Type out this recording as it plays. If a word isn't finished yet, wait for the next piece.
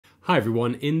Hi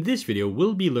everyone, in this video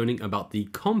we'll be learning about the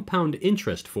compound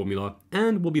interest formula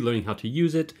and we'll be learning how to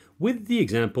use it with the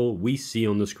example we see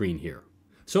on the screen here.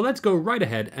 So let's go right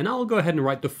ahead and I'll go ahead and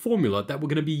write the formula that we're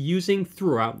going to be using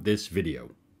throughout this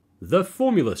video. The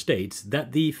formula states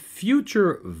that the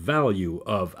future value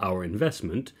of our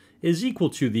investment is equal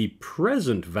to the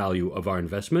present value of our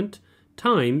investment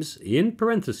times, in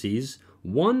parentheses,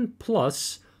 1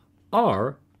 plus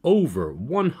r over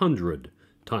 100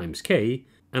 times k,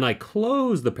 and I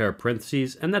close the pair of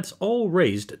parentheses, and that's all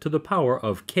raised to the power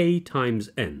of k times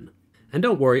n. And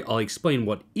don't worry, I'll explain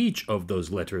what each of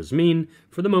those letters mean.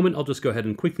 For the moment, I'll just go ahead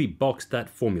and quickly box that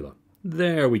formula.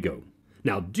 There we go.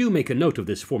 Now, do make a note of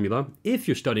this formula. If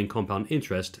you're studying compound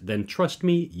interest, then trust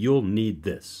me, you'll need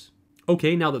this.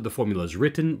 Okay, now that the formula is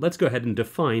written, let's go ahead and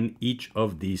define each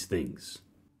of these things.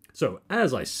 So,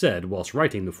 as I said whilst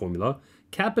writing the formula,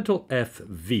 capital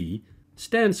FV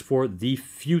stands for the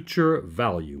future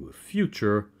value.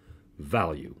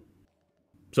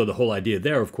 So the whole idea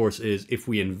there, of course, is if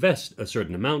we invest a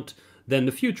certain amount, then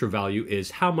the future value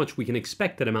is how much we can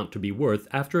expect that amount to be worth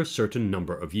after a certain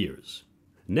number of years.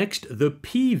 Next, the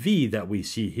PV that we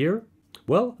see here,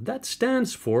 well, that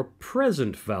stands for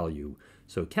present value.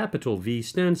 So capital V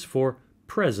stands for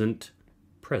present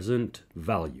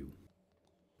value.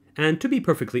 And to be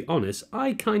perfectly honest,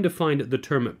 I kind of find the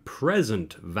term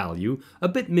present value a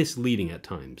bit misleading at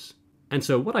times. And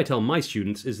so what I tell my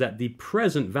students is that the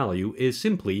present value is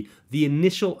simply the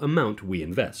initial amount we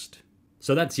invest.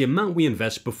 So that's the amount we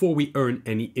invest before we earn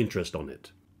any interest on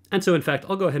it. And so in fact,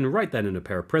 I'll go ahead and write that in a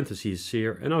pair of parentheses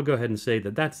here, and I'll go ahead and say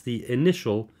that that's the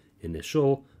initial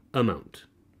amount.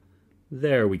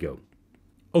 There we go.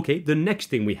 Okay, the next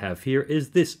thing we have here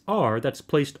is this r that's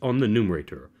placed on the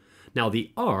numerator. Now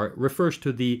the R refers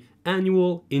to the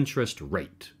annual interest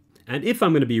rate. And if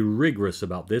I'm going to be rigorous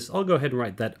about this, I'll go ahead and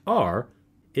write that R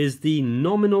is the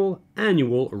nominal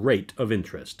annual rate of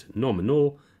interest.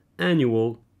 Nominal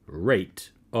annual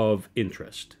rate of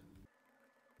interest.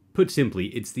 Put simply,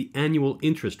 it's the annual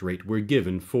interest rate we're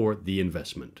given for the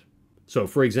investment. So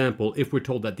for example, if we're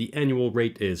told that the annual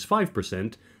rate is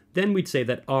 5%, then we'd say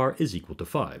that R is equal to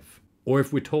 5. Or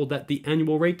if we're told that the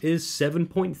annual rate is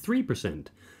 7.3%,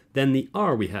 then the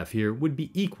R we have here would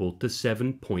be equal to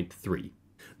 7.3.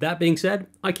 That being said,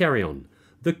 I carry on.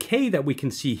 The k that we can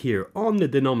see here on the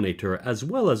denominator as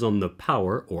well as on the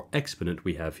power or exponent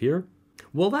we have here,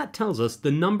 well, that tells us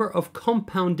the number of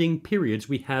compounding periods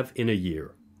we have in a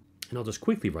year. And I'll just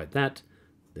quickly write that.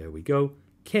 There we go.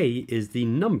 K is the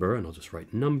number, and I'll just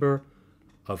write number,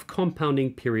 of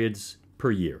compounding periods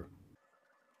per year.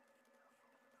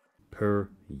 Per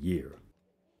year.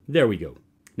 There we go.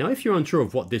 Now, if you're unsure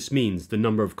of what this means, the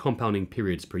number of compounding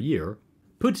periods per year,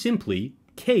 put simply,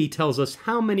 K tells us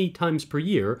how many times per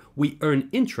year we earn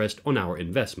interest on our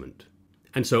investment.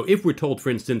 And so if we're told, for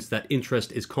instance, that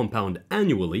interest is compound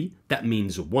annually, that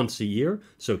means once a year,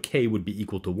 so K would be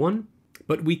equal to 1.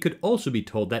 But we could also be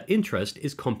told that interest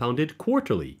is compounded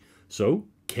quarterly, so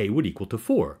K would equal to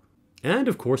 4. And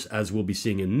of course, as we'll be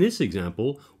seeing in this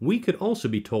example, we could also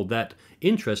be told that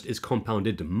interest is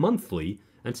compounded monthly,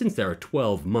 and since there are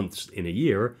 12 months in a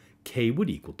year, K would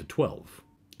equal to 12.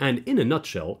 And in a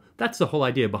nutshell, that's the whole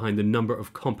idea behind the number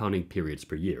of compounding periods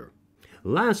per year.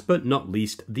 Last but not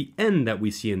least, the n that we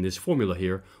see in this formula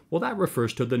here, well, that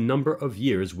refers to the number of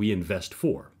years we invest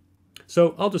for.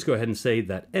 So I'll just go ahead and say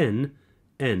that n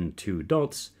two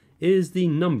dots, is the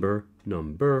number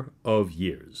of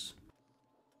years.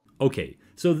 Okay,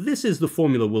 so this is the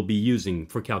formula we'll be using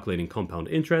for calculating compound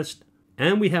interest.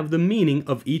 And we have the meaning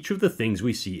of each of the things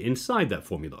we see inside that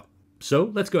formula.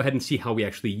 So let's go ahead and see how we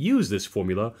actually use this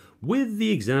formula with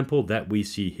the example that we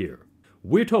see here.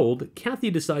 We're told Kathy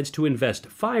decides to invest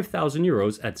 5,000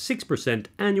 euros at 6%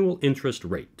 annual interest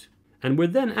rate. And we're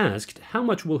then asked how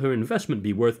much will her investment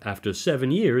be worth after 7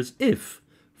 years if,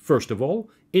 first of all,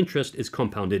 interest is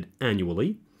compounded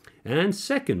annually, and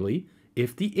secondly,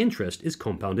 if the interest is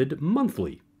compounded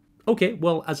monthly. Okay,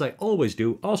 well, as I always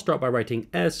do, I'll start by writing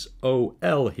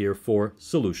SOL here for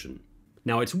solution.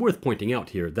 Now, it's worth pointing out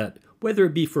here that whether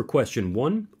it be for question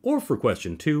 1 or for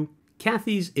question 2,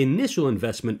 Kathy's initial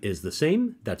investment is the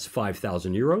same, that's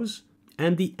 5,000 euros,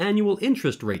 and the annual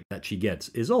interest rate that she gets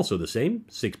is also the same,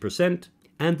 6%,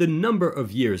 and the number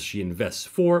of years she invests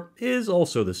for is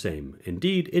also the same.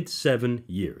 Indeed, it's 7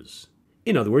 years.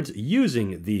 In other words,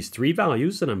 using these three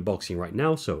values that I'm boxing right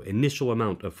now, so initial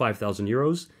amount of 5,000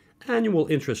 euros, annual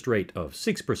interest rate of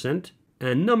 6%,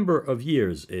 and number of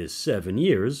years is 7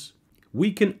 years,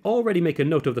 we can already make a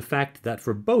note of the fact that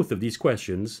for both of these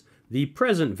questions, the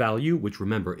present value, which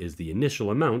remember is the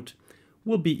initial amount,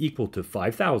 will be equal to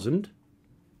 5,000,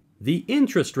 the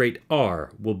interest rate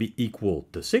R will be equal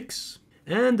to 6,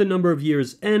 and the number of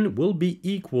years N will be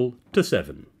equal to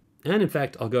 7. And in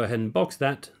fact, I'll go ahead and box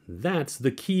that. That's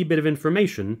the key bit of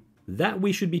information that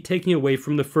we should be taking away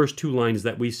from the first two lines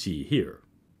that we see here.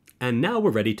 And now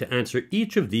we're ready to answer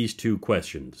each of these two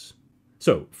questions.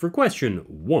 So, for question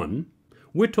 1,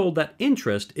 we're told that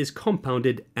interest is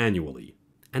compounded annually.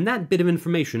 And that bit of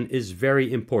information is very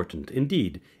important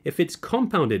indeed. If it's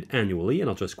compounded annually, and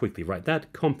I'll just quickly write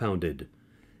that, compounded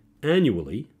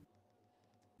annually,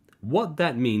 what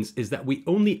that means is that we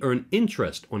only earn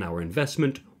interest on our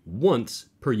investment once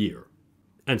per year.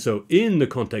 And so in the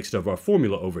context of our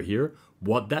formula over here,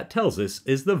 what that tells us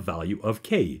is the value of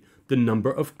K, the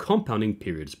number of compounding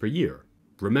periods per year.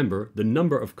 Remember, the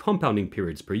number of compounding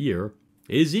periods per year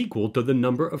is equal to the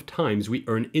number of times we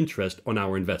earn interest on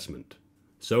our investment.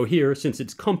 So here, since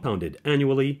it's compounded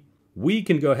annually, we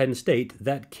can go ahead and state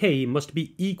that K must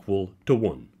be equal to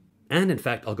 1. And in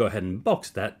fact, I'll go ahead and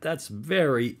box that. That's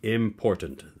very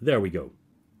important. There we go.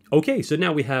 Okay, so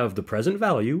now we have the present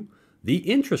value, the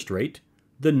interest rate,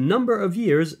 the number of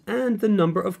years, and the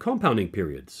number of compounding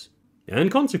periods.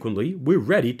 And consequently, we're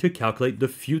ready to calculate the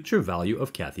future value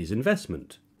of Kathy's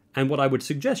investment. And what I would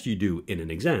suggest you do in an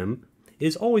exam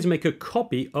is always make a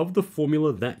copy of the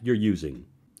formula that you're using.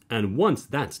 And once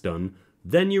that's done,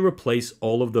 then you replace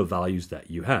all of the values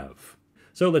that you have.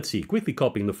 So let's see, quickly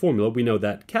copying the formula, we know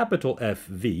that capital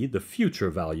FV, the future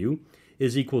value,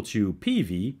 is equal to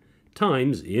PV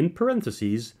times, in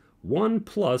parentheses, 1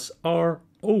 plus R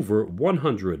over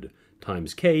 100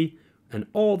 times K, and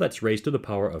all that's raised to the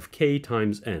power of K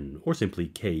times N, or simply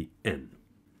Kn.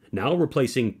 Now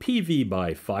replacing PV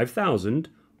by 5,000,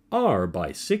 R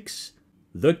by 6,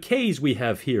 the K's we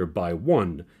have here by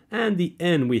 1, and the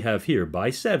N we have here by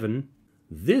 7,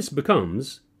 this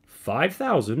becomes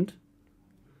 5,000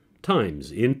 times,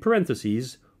 in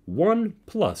parentheses, 1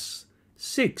 plus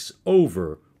 6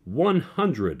 over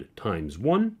 100 times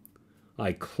 1.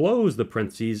 I close the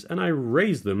parentheses and I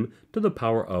raise them to the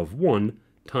power of 1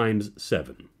 times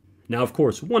 7. Now, of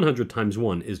course, 100 times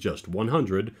 1 is just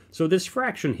 100, so this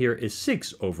fraction here is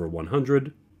 6 over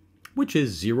 100, which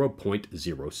is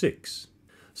 0.06.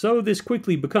 So this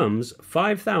quickly becomes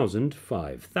 5,000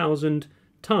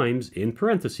 times, in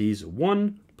parentheses,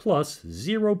 1 plus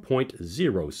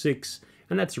 0.06,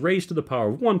 and that's raised to the power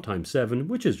of 1 times 7,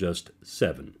 which is just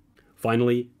 7.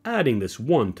 Finally, adding this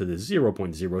 1 to the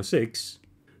 0.06,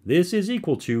 this is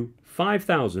equal to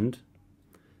 5,000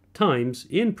 times,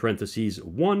 in parentheses,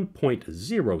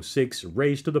 1.06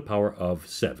 raised to the power of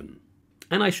 7.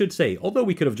 And I should say, although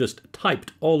we could have just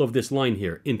typed all of this line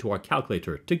here into our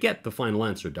calculator to get the final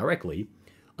answer directly,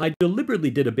 I deliberately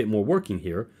did a bit more working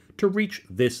here to reach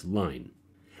this line.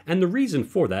 And the reason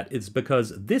for that is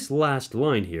because this last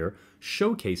line here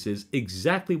showcases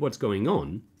exactly what's going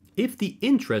on if the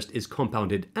interest is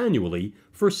compounded annually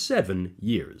for 7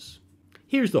 years.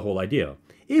 Here's the whole idea.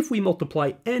 If we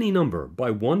multiply any number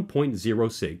by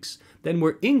 1.06, then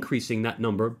we're increasing that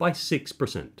number by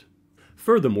 6%.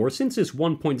 Furthermore, since this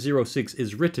 1.06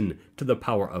 is written to the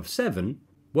power of 7,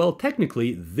 well,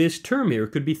 technically, this term here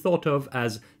could be thought of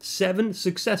as 7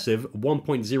 successive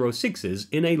 1.06s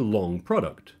in a long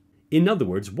product. In other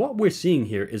words, what we're seeing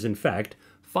here is in fact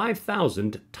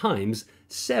 5,000 times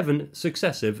 7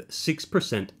 successive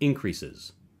 6%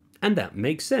 increases. And that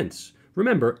makes sense.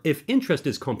 Remember, if interest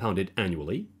is compounded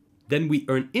annually, then we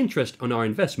earn interest on our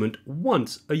investment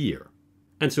once a year.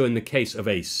 And so in the case of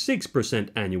a 6%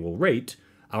 annual rate,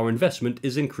 our investment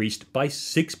is increased by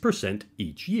 6%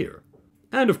 each year.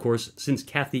 And of course, since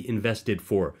Kathy invested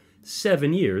for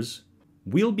 7 years,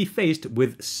 we'll be faced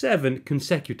with 7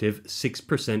 consecutive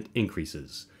 6%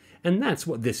 increases. And that's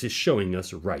what this is showing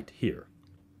us right here.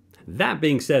 That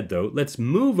being said though, let's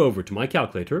move over to my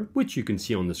calculator, which you can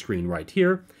see on the screen right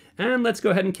here, and let's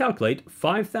go ahead and calculate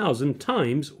 5,000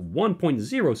 times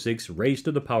 1.06 raised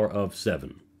to the power of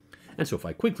 7. And so if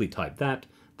I quickly type that,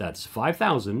 that's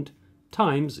 5,000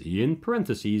 times, in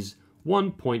parentheses,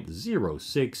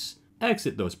 1.06,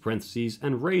 exit those parentheses,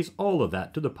 and raise all of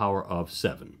that to the power of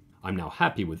 7. I'm now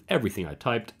happy with everything I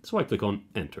typed, so I click on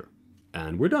Enter.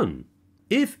 And we're done.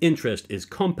 If interest is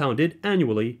compounded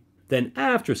annually, then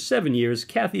after 7 years,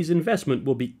 Kathy's investment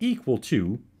will be equal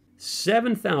to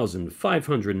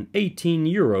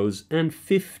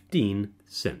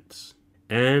 €7,518.15.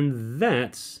 And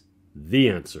that's the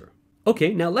answer.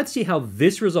 Okay, now let's see how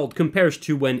this result compares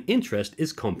to when interest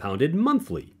is compounded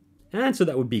monthly. And so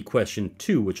that would be question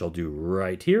 2, which I'll do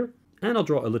right here. And I'll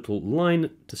draw a little line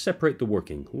to separate the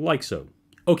working, like so.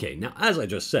 Okay, now as I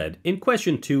just said, in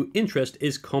question 2, interest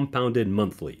is compounded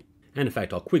monthly. And in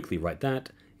fact, I'll quickly write that.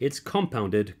 It's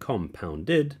compounded,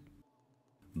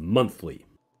 monthly.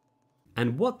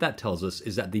 And what that tells us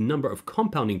is that the number of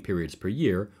compounding periods per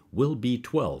year will be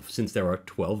 12, since there are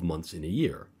 12 months in a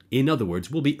year. In other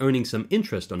words, we'll be earning some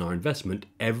interest on our investment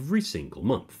every single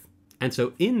month. And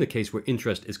so in the case where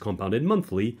interest is compounded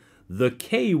monthly, the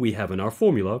k we have in our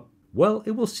formula, well,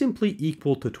 it will simply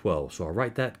equal to 12. So I'll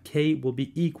write that k will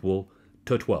be equal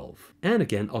to 12. And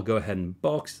again, I'll go ahead and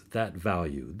box that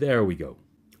value. There we go.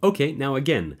 Okay, now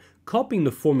again, copying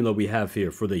the formula we have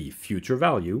here for the future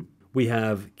value, we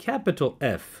have capital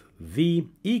F V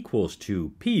equals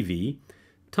to PV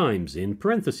times, in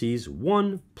parentheses,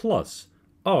 1 plus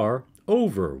R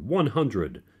over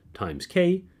 100 times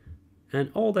K, and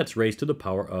all that's raised to the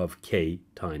power of K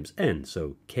times N,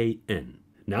 so Kn.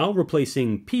 Now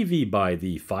replacing PV by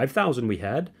the 5,000 we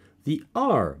had, the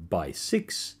R by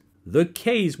 6, the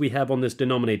K's we have on this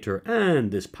denominator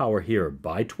and this power here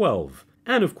by 12,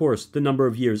 and of course the number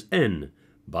of years N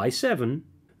by 7,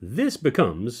 this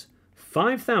becomes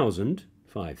 5,000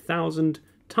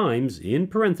 times, in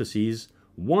parentheses,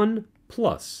 1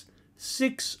 plus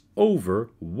 6 over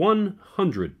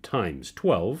 100 times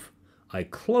 12. I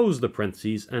close the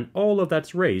parentheses, and all of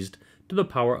that's raised to the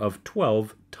power of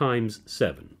 12 times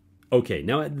 7. Okay,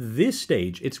 now at this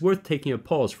stage, it's worth taking a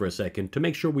pause for a second to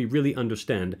make sure we really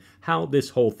understand how this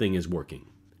whole thing is working.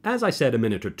 As I said a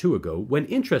minute or two ago, when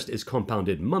interest is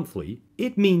compounded monthly,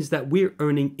 it means that we're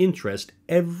earning interest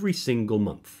every single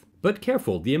month. But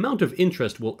careful, the amount of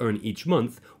interest we'll earn each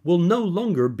month will no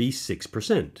longer be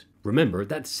 6%. Remember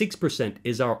that 6%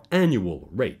 is our annual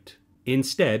rate.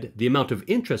 Instead, the amount of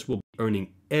interest we'll be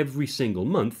earning every single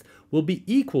month will be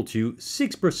equal to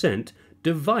 6%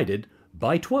 divided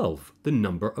by 12, the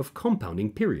number of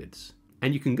compounding periods.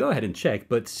 And you can go ahead and check,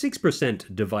 but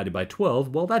 6% divided by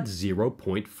 12, well, that's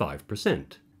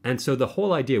 0.5%. And so the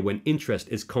whole idea when interest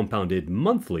is compounded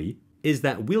monthly is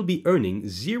that we'll be earning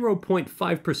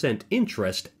 0.5%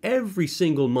 interest every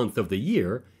single month of the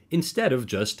year instead of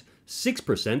just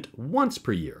 6% once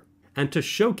per year. And to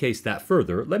showcase that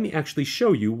further, let me actually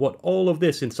show you what all of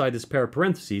this inside this pair of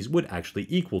parentheses would actually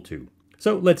equal to.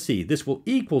 So let's see, this will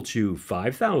equal to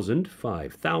 5,000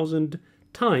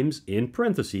 times, in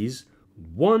parentheses,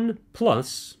 1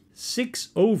 plus 6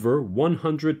 over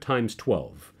 100 times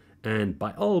 12. And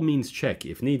by all means check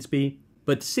if needs be,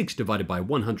 but 6 divided by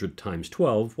 100 times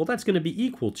 12, well, that's going to be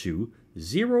equal to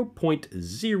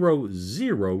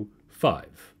 0.005.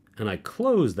 And I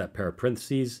close that pair of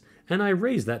parentheses, and I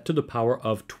raise that to the power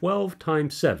of 12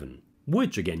 times 7,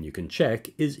 which again you can check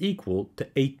is equal to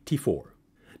 84.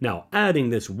 Now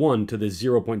adding this 1 to the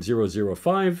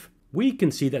 0.005, we can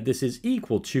see that this is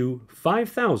equal to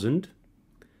 5,000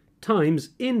 times,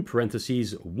 in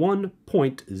parentheses,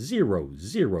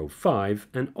 1.005,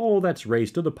 and all that's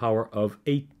raised to the power of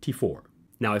 84.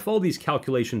 Now, if all these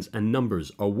calculations and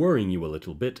numbers are worrying you a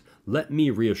little bit, let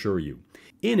me reassure you.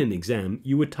 In an exam,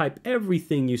 you would type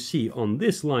everything you see on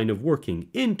this line of working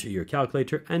into your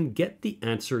calculator and get the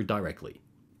answer directly.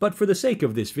 But for the sake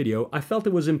of this video, I felt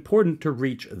it was important to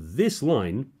reach this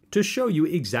line to show you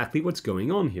exactly what's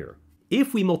going on here.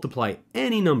 If we multiply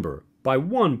any number by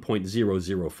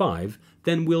 1.005,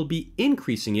 then we'll be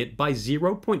increasing it by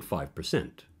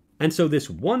 0.5%. And so this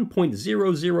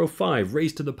 1.005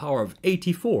 raised to the power of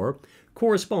 84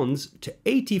 corresponds to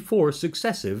 84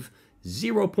 successive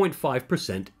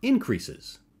 0.5%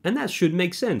 increases. And that should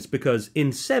make sense because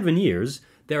in 7 years,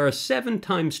 there are 7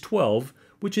 times 12,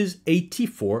 which is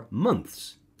 84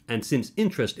 months. And since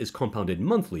interest is compounded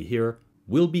monthly here,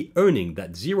 we'll be earning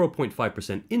that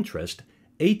 0.5% interest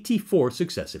 84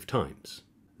 successive times.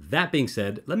 That being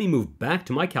said, let me move back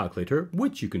to my calculator,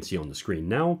 which you can see on the screen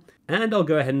now, and I'll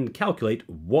go ahead and calculate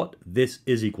what this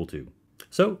is equal to.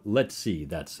 So let's see,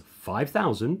 that's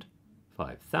 5,000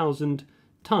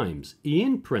 times,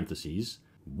 in parentheses,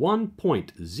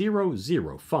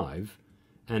 1.005,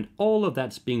 and all of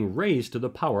that's being raised to the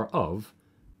power of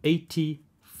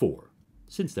 84,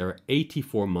 since there are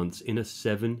 84 months in a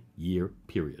 7-year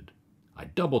period. I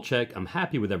double check, I'm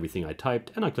happy with everything I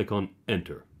typed, and I click on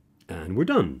Enter. And we're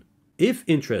done. If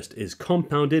interest is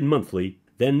compounded monthly,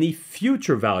 then the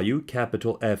future value,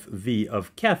 capital FV,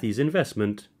 of Kathy's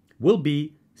investment will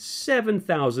be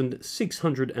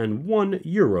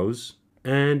 €7,601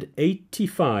 and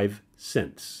 85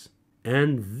 cents.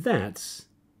 And that's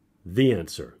the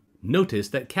answer. Notice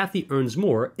that Kathy earns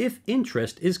more if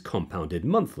interest is compounded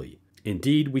monthly.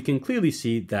 Indeed, we can clearly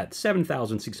see that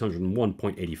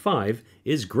 7,601.85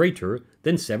 is greater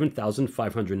than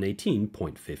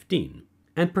 7,518.15.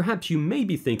 And perhaps you may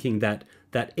be thinking that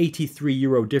that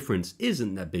 €83 difference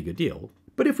isn't that big a deal.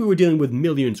 But if we were dealing with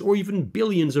millions or even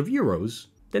billions of euros,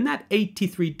 then that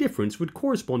 83 difference would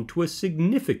correspond to a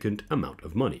significant amount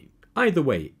of money. Either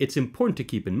way, it's important to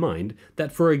keep in mind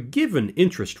that for a given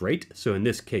interest rate, so in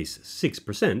this case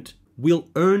 6%, we'll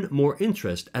earn more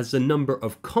interest as the number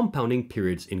of compounding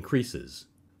periods increases.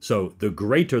 So the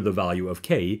greater the value of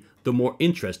k, the more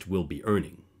interest we'll be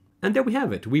earning. And there we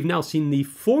have it. We've now seen the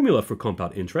formula for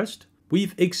compound interest,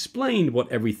 we've explained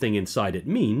what everything inside it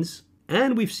means,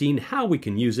 and we've seen how we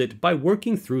can use it by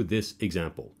working through this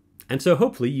example. And so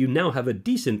hopefully you now have a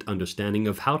decent understanding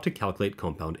of how to calculate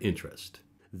compound interest.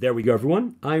 There we go,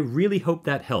 everyone. I really hope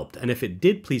that helped, and if it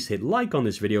did, please hit like on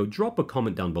this video, drop a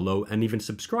comment down below, and even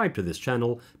subscribe to this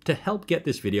channel to help get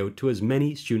this video to as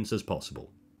many students as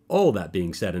possible. All that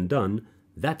being said and done,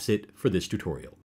 that's it for this tutorial.